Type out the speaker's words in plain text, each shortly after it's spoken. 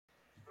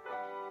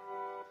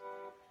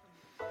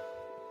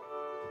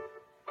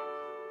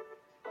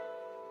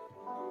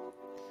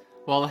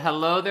Well,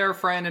 hello there,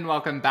 friend, and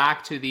welcome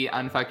back to the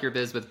Unfuck Your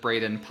Biz with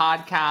Braden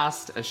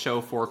podcast, a show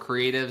for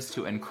creatives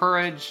to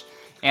encourage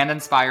and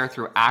inspire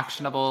through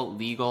actionable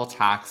legal,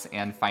 tax,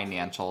 and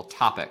financial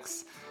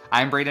topics.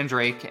 I'm Braden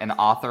Drake, an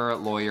author,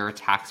 lawyer,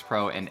 tax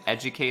pro, and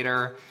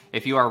educator.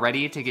 If you are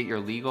ready to get your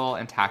legal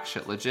and tax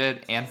shit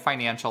legit and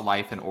financial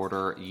life in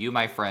order, you,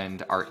 my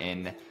friend, are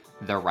in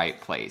the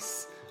right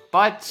place.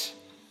 But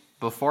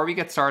before we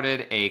get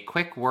started, a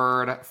quick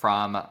word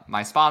from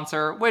my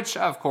sponsor, which,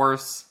 of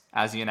course,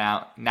 as you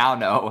now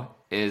know,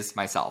 is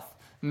myself.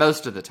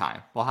 Most of the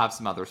time. We'll have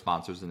some other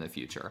sponsors in the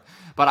future.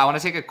 But I want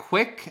to take a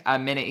quick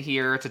minute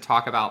here to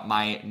talk about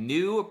my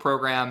new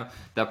program,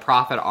 the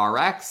Profit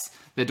RX.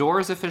 The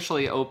doors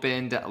officially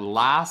opened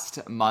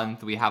last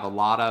month. We have a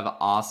lot of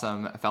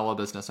awesome fellow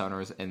business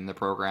owners in the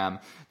program.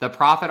 The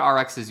Profit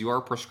RX is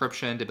your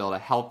prescription to build a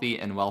healthy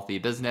and wealthy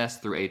business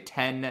through a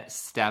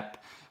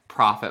 10-step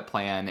profit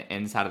plan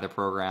inside of the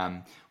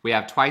program. We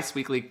have twice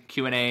weekly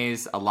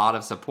Q&As, a lot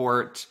of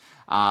support,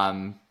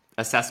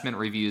 assessment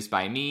reviews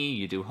by me.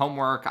 You do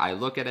homework, I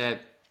look at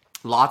it.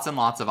 Lots and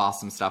lots of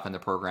awesome stuff in the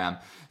program.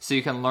 So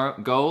you can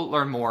go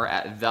learn more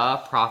at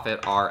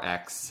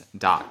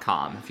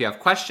theprofitrx.com. If you have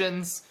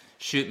questions,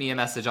 shoot me a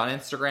message on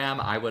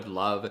Instagram. I would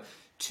love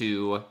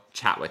to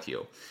chat with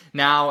you.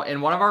 Now,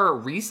 in one of our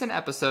recent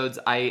episodes,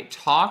 I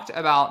talked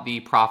about the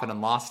profit and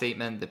loss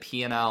statement, the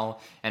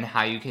P&L, and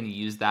how you can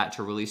use that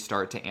to really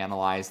start to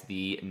analyze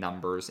the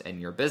numbers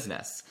in your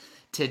business.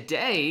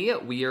 Today,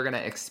 we are going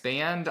to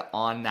expand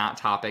on that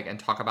topic and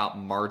talk about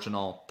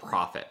marginal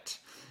profit.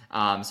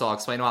 So I'll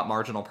explain what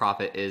marginal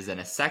profit is in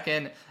a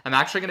second. I'm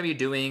actually going to be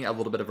doing a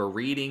little bit of a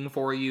reading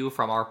for you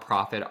from our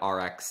Profit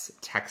RX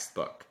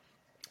textbook.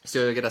 So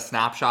you'll get a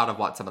snapshot of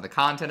what some of the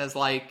content is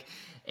like,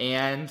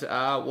 and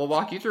we'll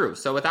walk you through.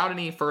 So without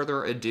any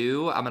further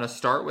ado, I'm going to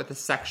start with a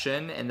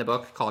section in the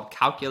book called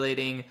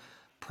Calculating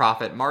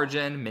Profit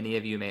Margin. Many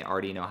of you may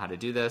already know how to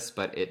do this,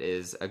 but it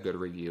is a good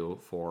review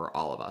for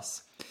all of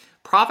us.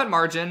 Profit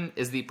margin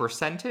is the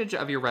percentage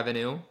of your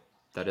revenue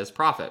that is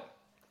profit.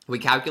 We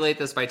calculate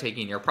this by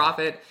taking your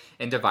profit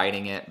and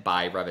dividing it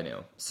by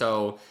revenue.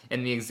 So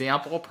in the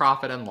example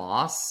profit and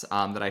loss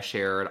that I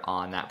shared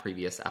on that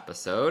previous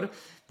episode,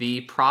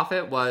 the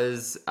profit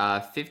was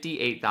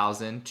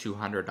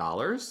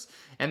 $58,200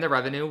 and the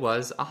revenue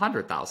was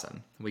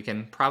 $100,000. We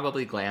can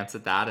probably glance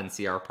at that and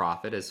see our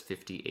profit is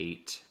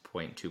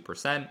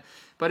 58.2%.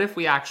 But if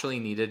we actually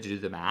needed to do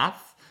the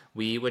math,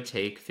 we would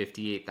take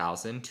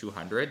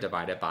 58,200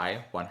 divided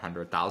by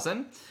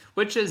 100,000,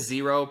 which is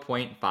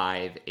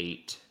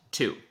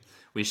 0.582.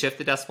 We shift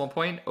the decimal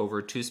point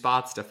over 2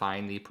 spots to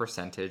find the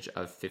percentage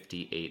of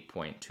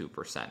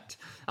 58.2%.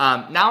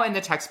 Now in the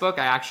textbook,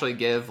 I actually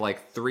give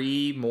like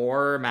 3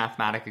 more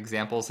mathematic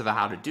examples of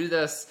how to do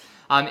this.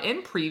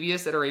 In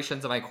previous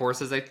iterations of my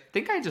courses, I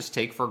think I just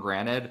take for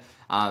granted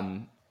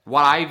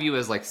what I view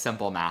as like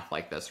simple math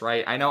like this,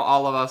 right? I know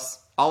all of us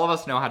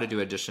know how to do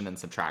addition and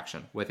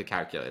subtraction with a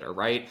calculator,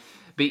 right?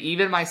 But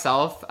even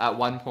myself, at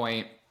one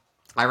point,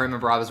 I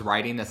remember I was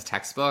writing this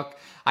textbook.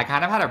 I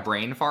kind of had a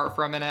brain fart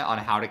for a minute on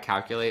how to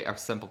calculate a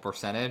simple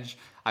percentage.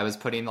 I was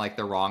putting like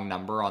the wrong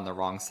number on the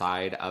wrong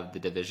side of the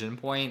division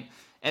point.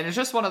 And it's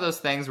just one of those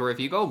things where if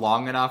you go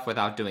long enough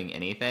without doing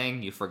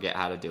anything, you forget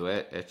how to do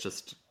it. It's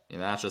just,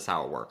 that's just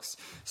how it works.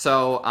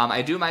 So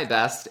I do my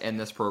best in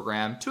this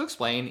program to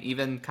explain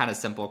even kind of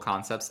simple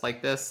concepts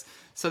like this.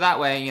 So that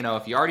way,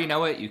 if you already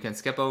know it, you can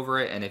skip over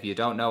it. And if you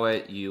don't know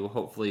it, you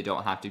hopefully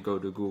don't have to go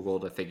to Google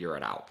to figure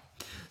it out.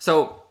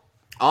 So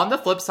on the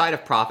flip side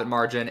of profit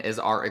margin is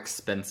our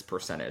expense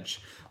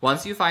percentage.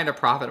 Once you find a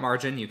profit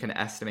margin, you can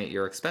estimate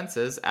your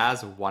expenses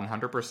as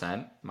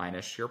 100%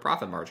 minus your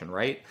profit margin,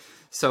 right?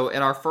 So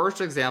in our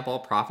first example,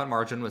 profit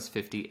margin was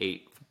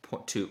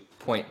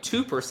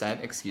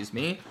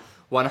 58.2%,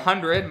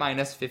 100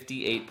 minus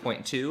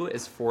 58.2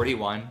 is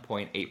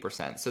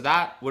 41.8%. So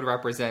that would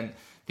represent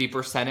the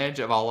percentage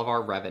of all of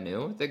our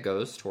revenue that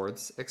goes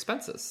towards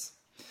expenses.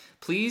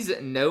 Please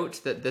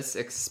note that this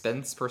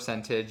expense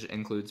percentage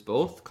includes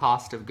both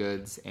cost of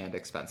goods and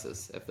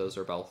expenses, if those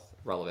are both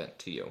relevant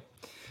to you.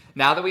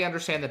 Now that we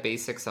understand the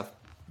basics of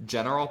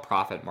general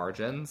profit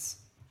margins,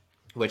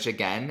 which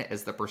again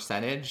is the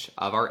percentage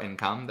of our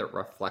income that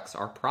reflects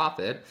our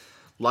profit,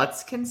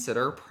 let's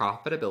consider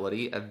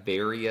profitability of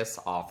various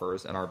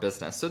offers in our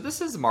business. So this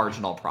is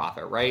marginal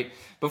profit, right?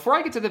 Before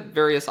I get to the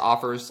various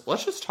offers,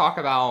 let's just talk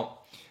about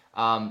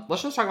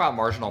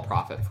marginal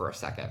profit for a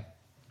second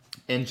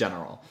in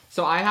general.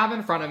 So I have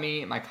in front of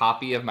me my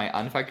copy of my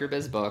Unfuck Your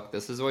Biz book.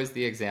 This is always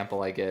the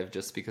example I give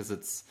just because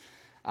it's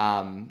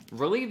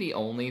really the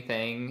only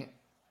thing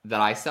that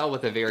I sell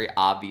with a very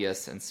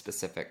obvious and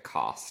specific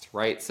cost,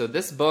 right? So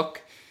this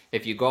book,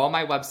 if you go on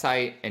my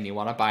website and you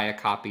want to buy a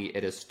copy,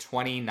 it is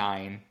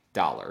 $29.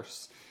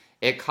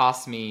 It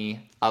costs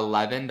me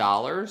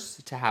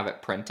 $11 to have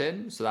it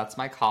printed. So that's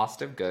my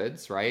cost of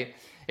goods, right?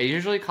 It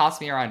usually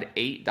costs me around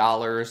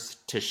 $8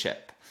 to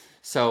ship.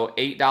 So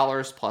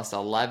 $8 plus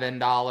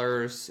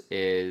 $11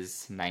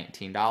 is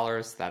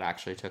 $19. That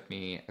actually took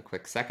me a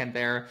quick second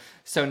there.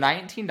 So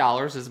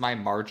 $19 is my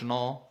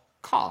marginal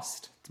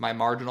cost. It's my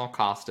marginal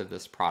cost of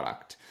this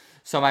product.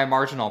 So my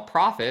marginal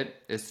profit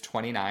is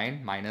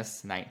 $29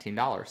 minus $19,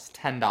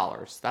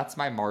 $10. That's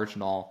my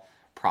marginal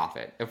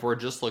profit if we're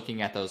just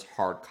looking at those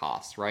hard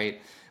costs,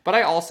 right? But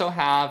I also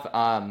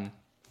have,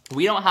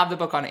 we don't have the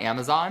book on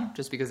Amazon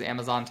just because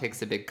Amazon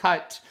takes a big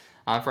cut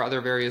for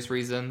other various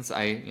reasons.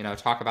 I,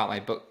 talk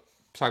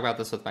about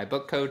this with my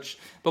book coach,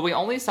 but we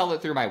only sell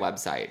it through my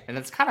website. And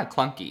it's kind of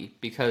clunky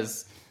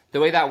because the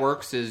way that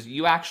works is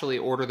you actually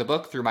order the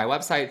book through my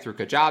website, through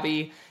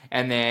Kajabi,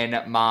 and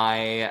then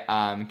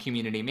my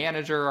community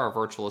manager, our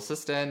virtual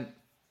assistant,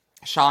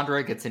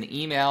 Chandra, gets an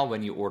email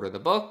when you order the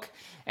book.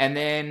 And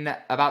then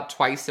about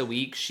twice a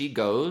week, she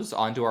goes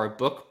onto our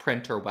book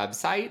printer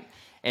website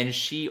and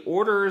she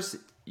orders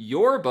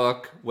your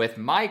book with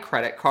my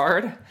credit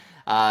card,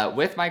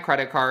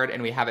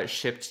 and we have it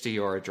shipped to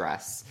your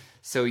address.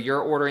 So you're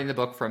ordering the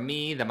book from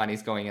me, the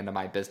money's going into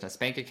my business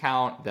bank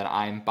account, then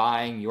I'm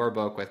buying your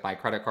book with my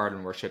credit card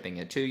and we're shipping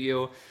it to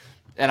you.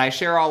 And I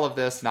share all of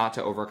this not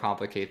to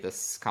overcomplicate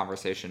this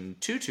conversation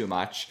too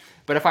much,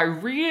 but if I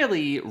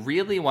really,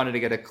 really wanted to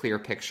get a clear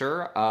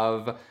picture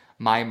of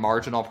my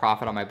marginal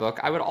profit on my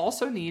book, I would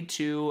also need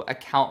to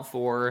account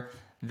for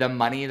the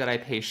money that I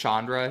pay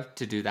Chandra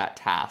to do that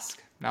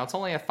task. Now it's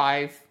only a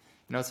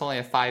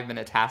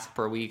 5-minute task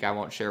per week. I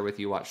won't share with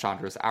you what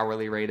Chandra's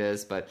hourly rate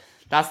is, but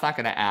that's not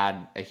going to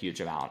add a huge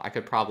amount. I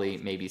could probably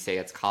maybe say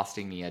it's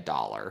costing me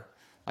 $1,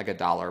 like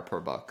 $1 per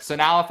book. So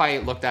now if I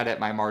looked at it,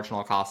 my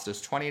marginal cost is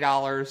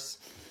 $20.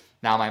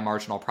 Now my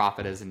marginal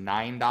profit is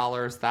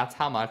 $9. That's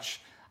how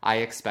much I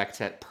expect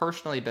to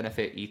personally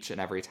benefit each and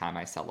every time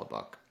I sell a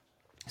book.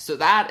 So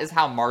that is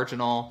how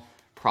marginal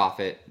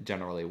profit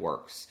generally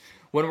works.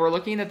 When we're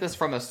looking at this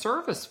from a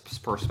service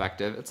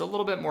perspective, it's a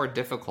little bit more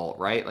difficult,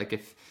 right? Like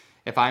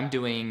if I'm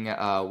doing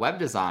web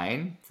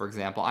design, for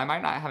example, I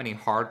might not have any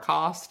hard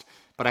cost,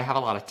 but I have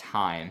a lot of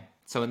time.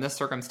 So in this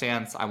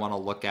circumstance, I want to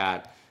look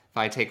at, if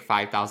I take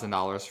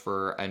 $5,000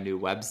 for a new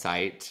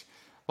website,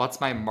 what's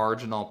my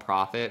marginal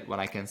profit when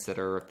I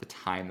consider the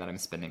time that I'm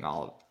spending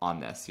all on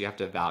this? You have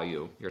to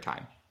value your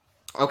time.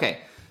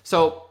 Okay,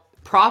 so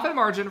profit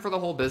margin for the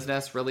whole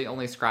business really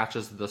only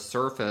scratches the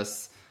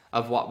surface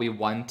of what we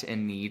want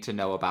and need to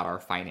know about our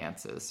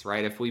finances,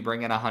 right? If we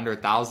bring in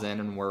 100,000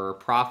 and we're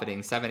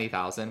profiting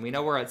 70,000, we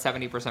know we're at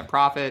 70%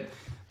 profit,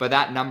 but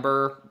that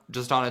number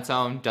just on its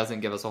own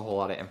doesn't give us a whole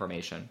lot of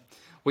information.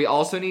 We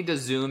also need to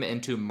zoom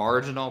into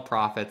marginal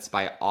profits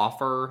by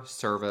offer,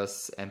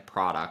 service, and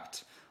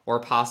product, or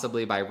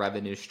possibly by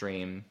revenue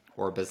stream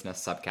or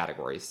business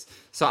subcategories.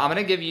 So I'm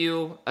going to give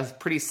you a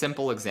pretty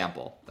simple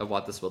example of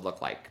what this would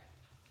look like.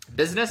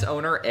 Business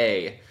owner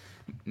A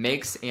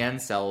makes and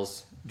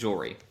sells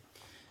jewelry.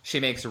 She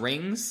makes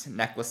rings,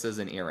 necklaces,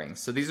 and earrings.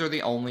 So these are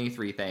the only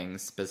three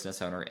things business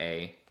owner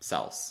A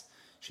sells.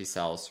 She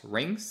sells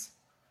rings,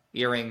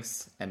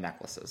 earrings, and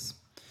necklaces.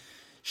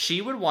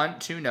 She would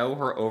want to know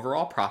her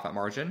overall profit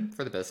margin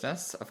for the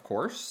business, of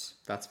course.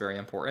 That's very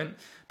important.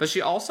 But she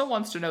also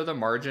wants to know the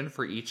margin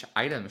for each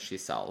item she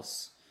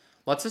sells.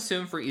 Let's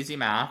assume for easy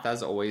math,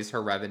 as always,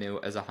 her revenue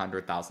is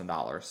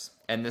 $100,000.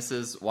 And this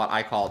is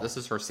this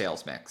is her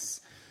sales mix.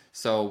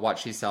 So what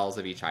she sells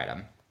of each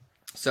item.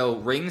 So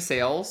ring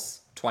sales,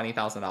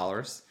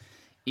 $20,000,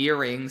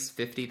 earrings,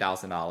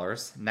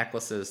 $50,000,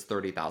 necklaces,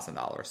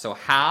 $30,000. So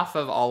half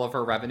of all of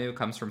her revenue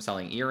comes from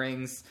selling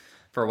earrings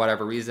for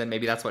whatever reason.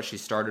 Maybe that's what she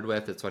started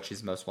with. It's what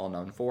she's most well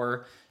known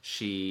for.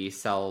 She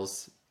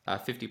sells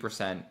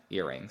 50%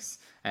 earrings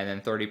and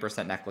then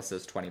 30%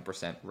 necklaces,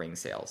 20% ring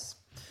sales.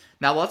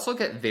 Now let's look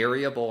at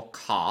variable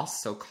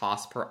costs, so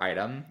cost per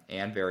item,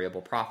 and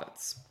variable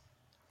profits.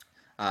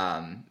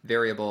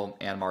 Variable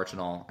and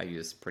marginal I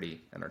use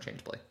pretty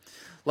interchangeably.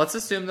 Let's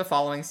assume the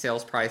following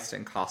sales price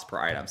and cost per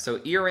item.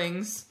 So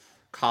earrings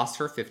cost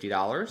her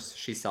 $50.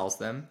 She sells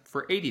them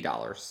for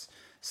 $80.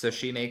 So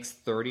she makes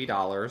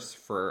 $30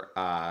 for,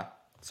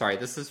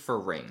 this is for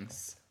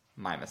rings.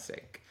 My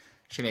mistake.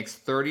 She makes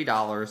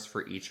 $30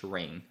 for each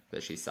ring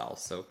that she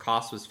sells. So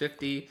cost was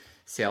 $50,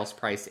 sales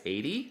price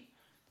 $80.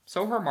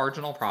 So her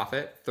marginal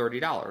profit,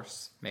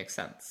 $30. Makes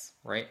sense,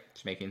 right?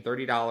 She's making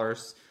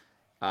 $30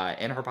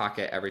 in her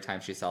pocket every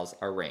time she sells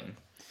a ring.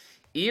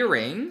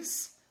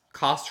 Earrings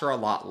cost her a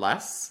lot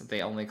less.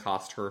 They only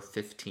cost her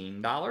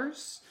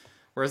 $15,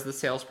 whereas the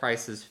sales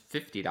price is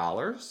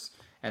 $50,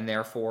 and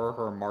therefore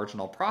her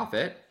marginal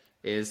profit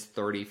is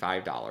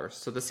 $35.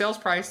 So the sales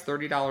price,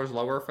 $30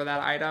 lower for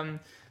that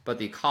item, but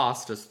the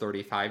cost is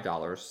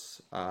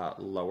 $35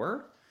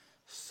 lower.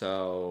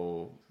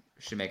 So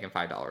she's making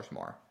 $5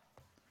 more.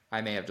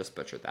 I may have just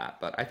butchered that,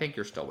 but I think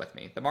you're still with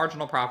me. The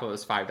marginal profit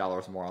was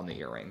 $5 more on the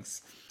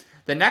earrings.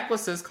 The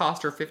necklaces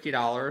cost her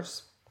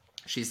 $50.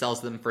 She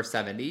sells them for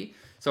 $70.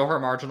 So her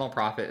marginal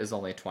profit is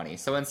only $20.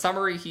 So in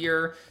summary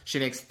here, she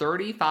makes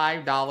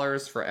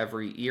 $35 for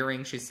every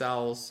earring she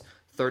sells,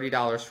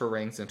 $30 for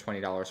rings, and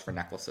 $20 for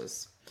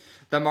necklaces.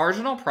 The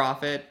marginal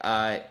profit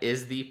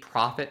is the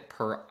profit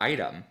per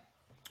item.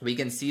 We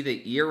can see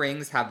the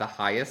earrings have the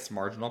highest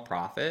marginal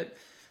profit.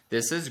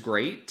 This is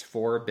great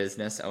for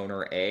business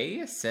owner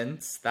A,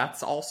 since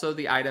that's also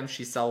the item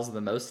she sells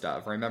the most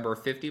of. Remember,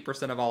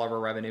 50% of all of her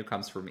revenue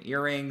comes from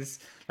earrings.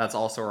 That's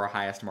also her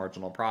highest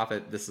marginal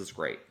profit. This is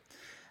great.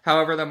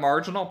 However, the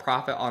marginal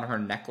profit on her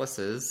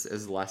necklaces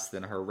is less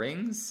than her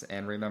rings.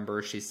 And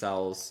remember, she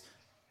sells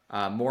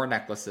more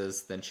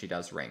necklaces than she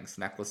does rings.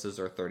 Necklaces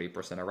are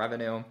 30% of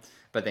revenue,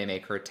 but they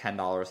make her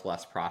 $10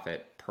 less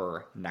profit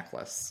per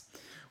necklace.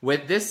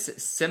 With this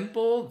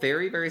simple,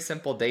 very, very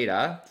simple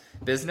data,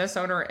 business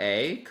owner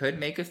A could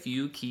make a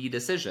few key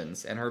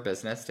decisions in her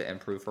business to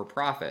improve her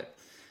profit.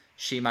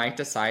 She might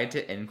decide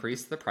to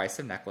increase the price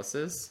of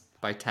necklaces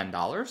by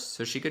 $10.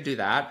 So she could do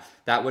that.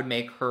 That would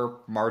make her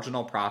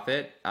marginal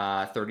profit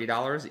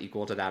 $30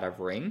 equal to that of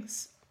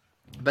rings.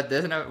 But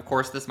then, of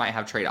course, this might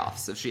have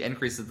trade-offs. If she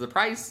increases the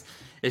price,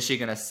 is she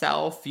going to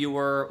sell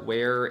fewer?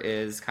 Where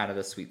is kind of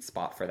the sweet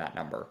spot for that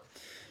number?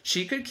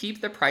 She could keep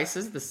the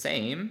prices the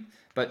same,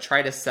 but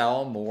try to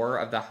sell more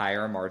of the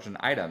higher margin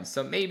items.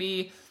 So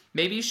maybe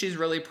she's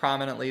really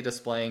prominently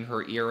displaying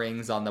her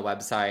earrings on the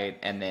website,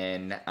 and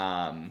then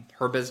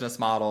her business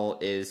model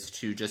is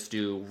to just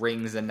do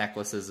rings and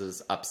necklaces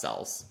as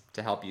upsells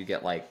to help you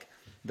get like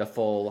the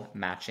full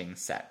matching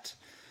set.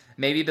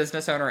 Maybe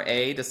business owner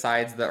A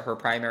decides that her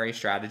primary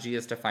strategy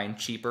is to find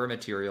cheaper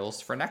materials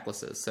for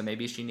necklaces. So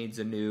maybe she needs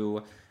a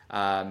new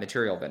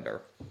material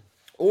vendor.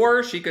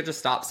 Or she could just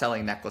stop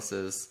selling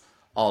necklaces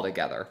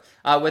altogether.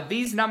 With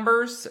these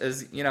numbers,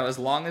 as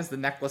long as the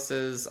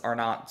necklaces are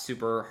not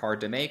super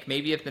hard to make,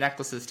 maybe if the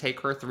necklaces take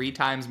her 3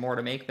 times more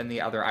to make than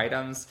the other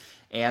items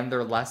and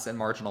they're less in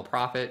marginal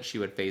profit, she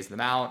would phase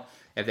them out.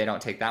 If they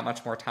don't take that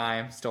much more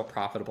time, still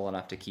profitable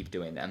enough to keep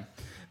doing them.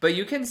 But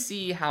you can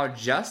see how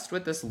just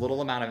with this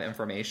little amount of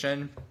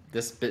information,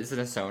 this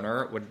business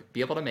owner would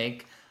be able to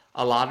make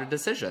a lot of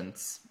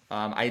decisions.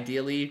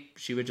 Ideally,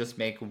 she would just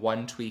make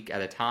one tweak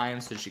at a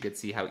time so she could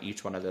see how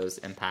each one of those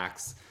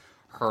impacts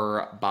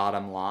her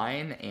bottom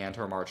line and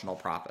her marginal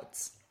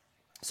profits.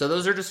 So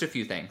those are just a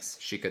few things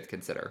she could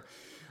consider.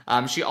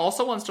 She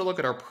also wants to look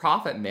at her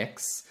profit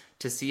mix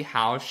to see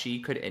how she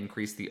could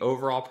increase the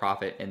overall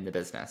profit in the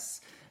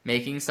business.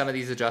 Making some of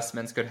these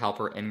adjustments could help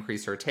her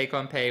increase her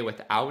take-home pay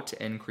without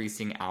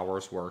increasing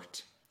hours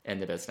worked in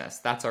the business.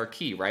 That's our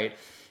key, right?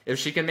 If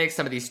she can make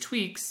some of these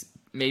tweaks,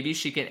 maybe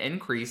she can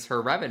increase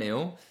her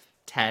revenue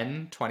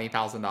 $10,000,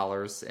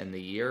 $20,000 in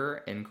the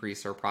year,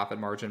 increase her profit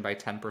margin by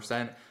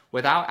 10%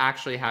 without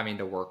actually having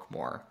to work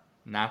more.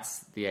 And that's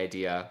the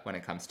idea when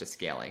it comes to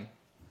scaling.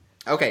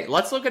 Okay,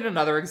 let's look at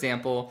another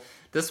example.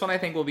 This one I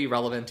think will be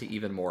relevant to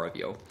even more of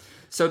you.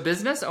 So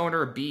business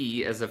owner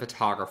B is a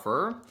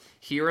photographer.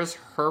 Here is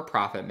her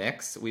profit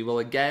mix. We will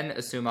again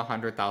assume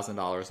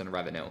 $100,000 in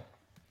revenue.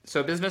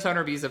 So business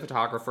owner B is a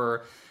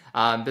photographer.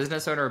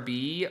 Business owner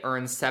B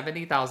earns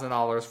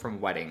 $70,000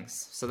 from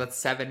weddings. So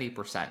that's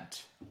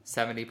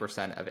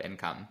 70% of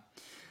income.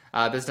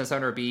 Business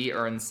owner B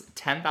earns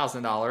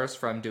 $10,000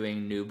 from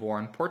doing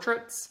newborn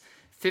portraits,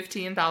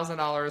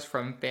 $15,000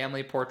 from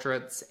family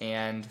portraits,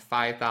 and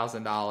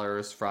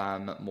 $5,000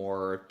 from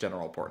more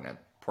general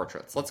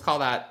portraits. Let's call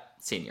that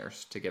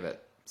seniors to give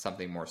it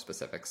something more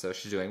specific. So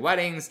she's doing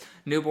weddings,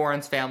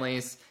 newborns,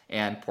 families,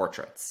 and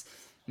portraits.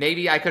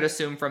 Maybe I could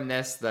assume from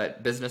this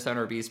that business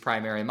owner B's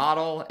primary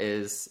model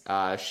is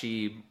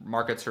she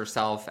markets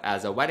herself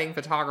as a wedding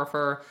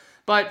photographer,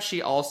 but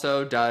she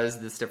also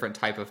does this different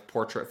type of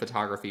portrait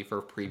photography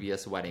for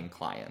previous wedding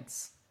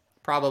clients.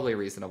 Probably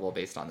reasonable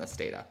based on this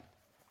data.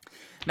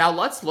 Now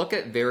let's look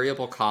at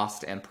variable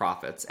cost and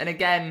profits. And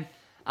again,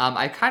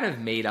 I kind of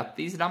made up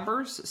these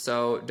numbers,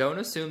 so don't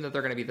assume that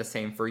they're going to be the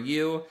same for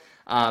you.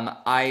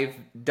 I've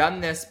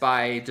done this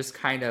by just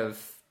kind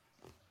of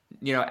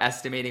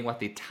estimating what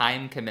the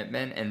time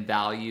commitment and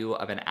value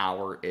of an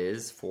hour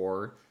is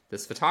for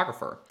this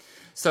photographer.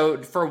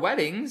 So for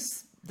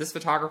weddings, this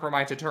photographer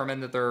might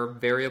determine that their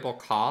variable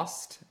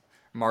cost,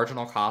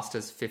 marginal cost,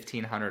 is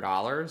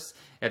 $1,500.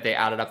 If they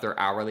added up their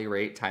hourly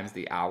rate times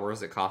the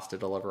hours it costs to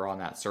deliver on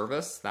that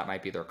service, that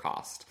might be their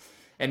cost.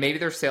 And maybe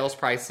their sales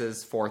price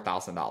is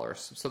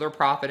 $4,000. So they're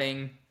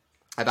profiting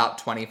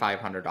about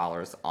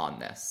 $2,500 on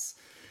this.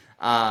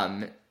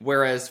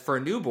 Whereas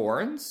for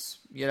newborns,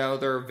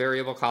 their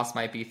variable cost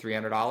might be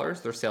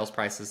 $300. Their sales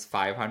price is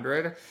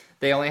 $500.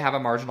 They only have a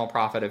marginal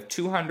profit of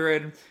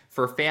 $200.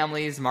 For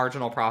families,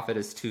 marginal profit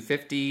is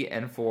 $250.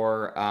 And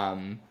for,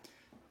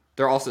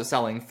 they're also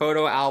selling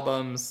photo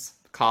albums.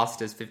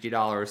 Cost is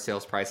 $50.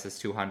 Sales price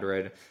is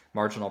 $200.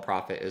 Marginal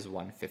profit is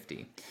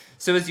 $150.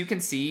 So as you can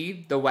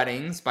see, the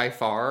weddings by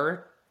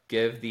far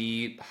give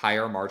the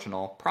higher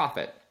marginal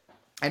profit.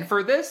 And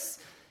for this,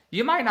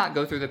 you might not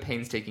go through the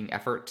painstaking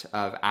effort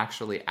of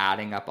actually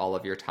adding up all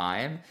of your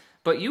time,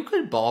 but you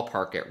could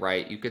ballpark it,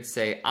 right? You could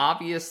say,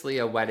 obviously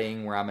a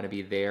wedding where I'm going to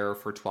be there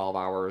for 12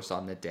 hours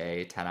on the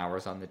day, 10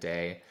 hours on the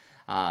day,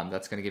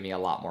 that's going to give me a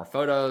lot more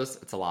photos.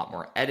 It's a lot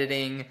more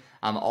editing.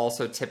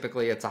 Also,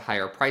 typically it's a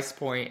higher price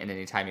point, and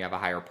anytime you have a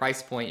higher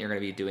price point, you're going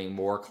to be doing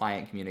more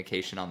client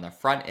communication on the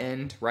front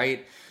end,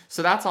 right?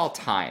 So that's all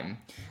time,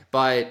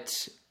 but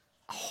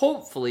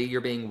hopefully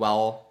you're being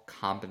well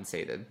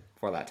compensated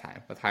for that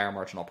time with higher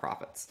marginal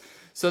profits.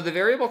 So the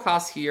variable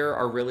costs here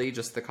are really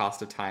just the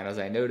cost of time, as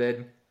I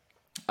noted.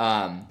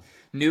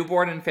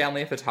 Newborn and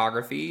family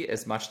photography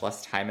is much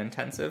less time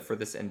intensive for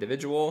this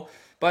individual,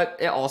 but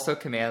it also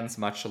commands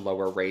much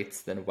lower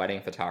rates than wedding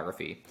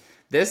photography.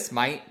 This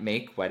might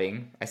make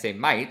wedding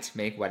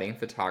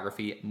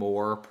photography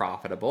more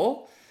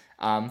profitable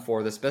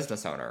for this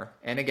business owner.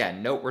 And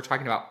again, note we're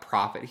talking about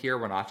profit here.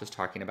 We're not just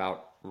talking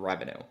about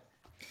revenue.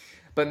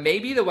 But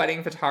maybe the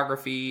wedding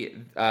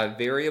photography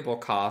variable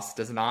cost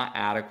does not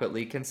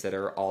adequately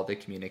consider all the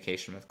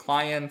communication with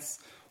clients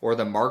or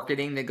the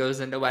marketing that goes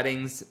into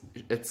weddings.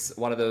 It's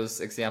one of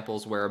those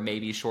examples where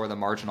maybe sure the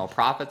marginal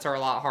profits are a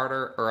lot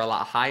harder or a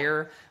lot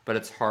higher, but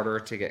it's harder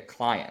to get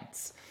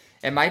clients.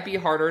 It might be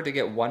harder to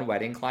get one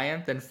wedding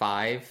client than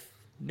 5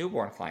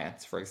 newborn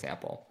clients, for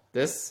example.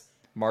 This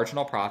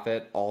marginal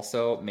profit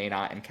also may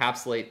not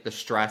encapsulate the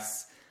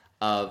stress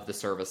of the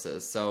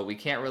services. So we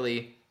can't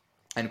really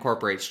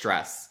incorporate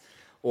stress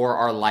or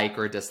our like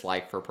or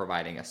dislike for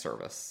providing a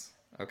service,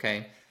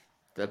 okay?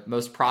 The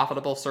most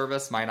profitable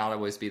service might not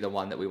always be the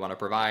one that we want to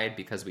provide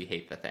because we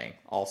hate the thing.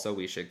 Also,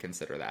 we should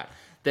consider that.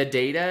 The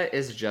data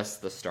is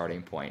just the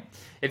starting point.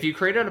 If you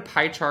created a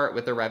pie chart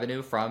with the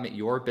revenue from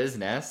your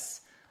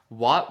business,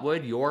 what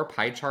would your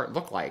pie chart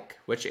look like?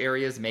 Which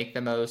areas make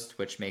the most,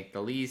 which make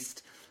the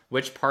least?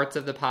 Which parts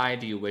of the pie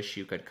do you wish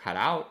you could cut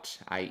out,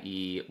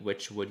 i.e.,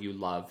 which would you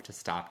love to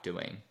stop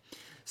doing?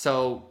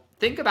 So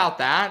think about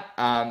that.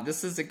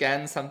 This is,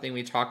 again, something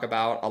we talk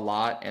about a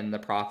lot in the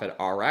Profit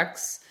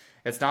RX.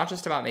 It's not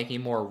just about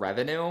making more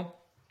revenue.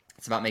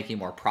 It's about making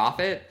more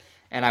profit.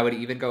 And I would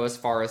even go as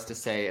far as to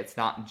say it's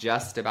not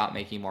just about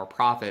making more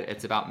profit.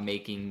 It's about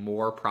making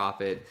more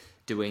profit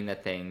doing the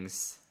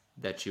things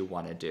that you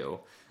want to do.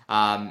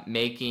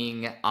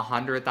 Making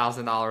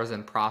 $100,000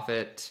 in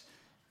profit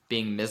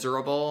being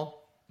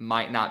miserable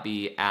might not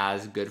be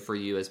as good for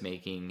you as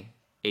making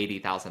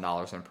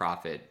 $80,000 in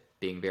profit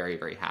being very,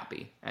 very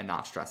happy and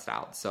not stressed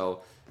out.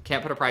 So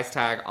can't put a price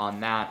tag on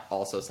that.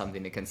 Also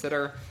something to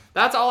consider.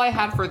 That's all I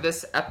had for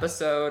this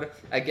episode.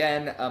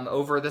 Again,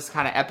 over this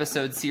kind of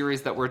episode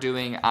series that we're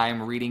doing,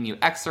 I'm reading you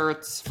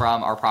excerpts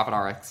from our Profit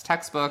RX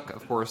textbook,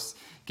 of course,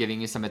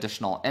 giving you some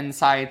additional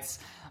insights.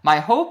 My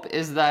hope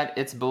is that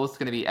it's both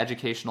going to be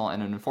educational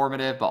and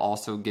informative, but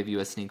also give you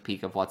a sneak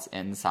peek of what's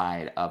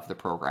inside of the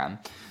program.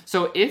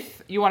 So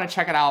if you want to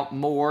check it out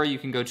more, you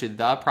can go to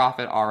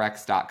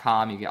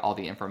theprofitrx.com. You get all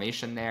the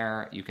information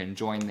there. You can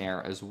join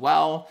there as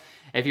well.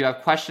 If you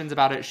have questions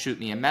about it, shoot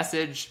me a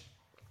message.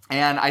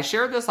 And I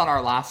shared this on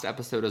our last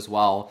episode as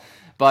well,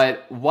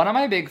 but one of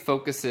my big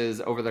focuses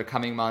over the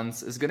coming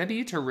months is going to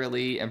be to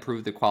really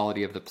improve the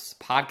quality of the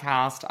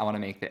podcast. I want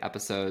to make the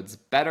episodes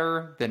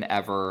better than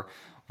ever.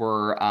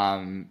 We're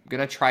going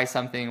to try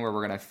something where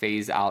we're going to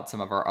phase out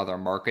some of our other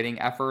marketing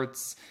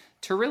efforts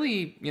to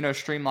really,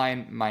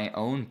 streamline my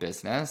own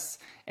business.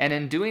 And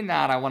in doing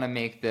that, I want to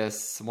make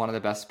this one of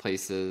the best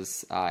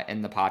places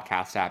in the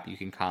podcast app you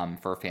can come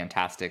for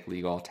fantastic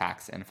legal,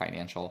 tax, and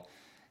financial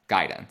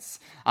guidance.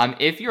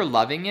 If you're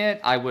loving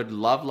it, I would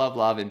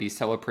love, and be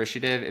so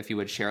appreciative if you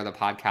would share the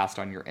podcast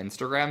on your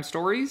Instagram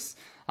stories.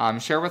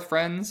 Share with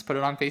friends, put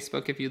it on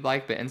Facebook if you'd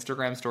like, but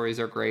Instagram stories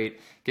are great.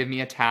 Give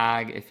me a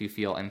tag if you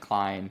feel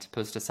inclined.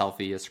 Post a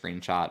selfie, a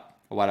screenshot,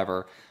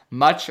 whatever.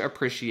 Much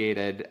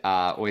appreciated.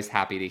 Always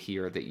happy to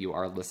hear that you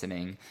are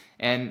listening.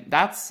 And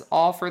that's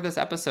all for this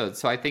episode.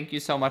 So I thank you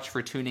so much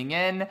for tuning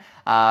in.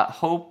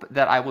 Hope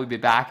that I will be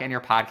back in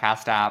your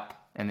podcast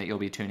app and that you'll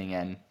be tuning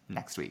in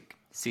next week.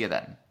 See you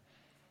then.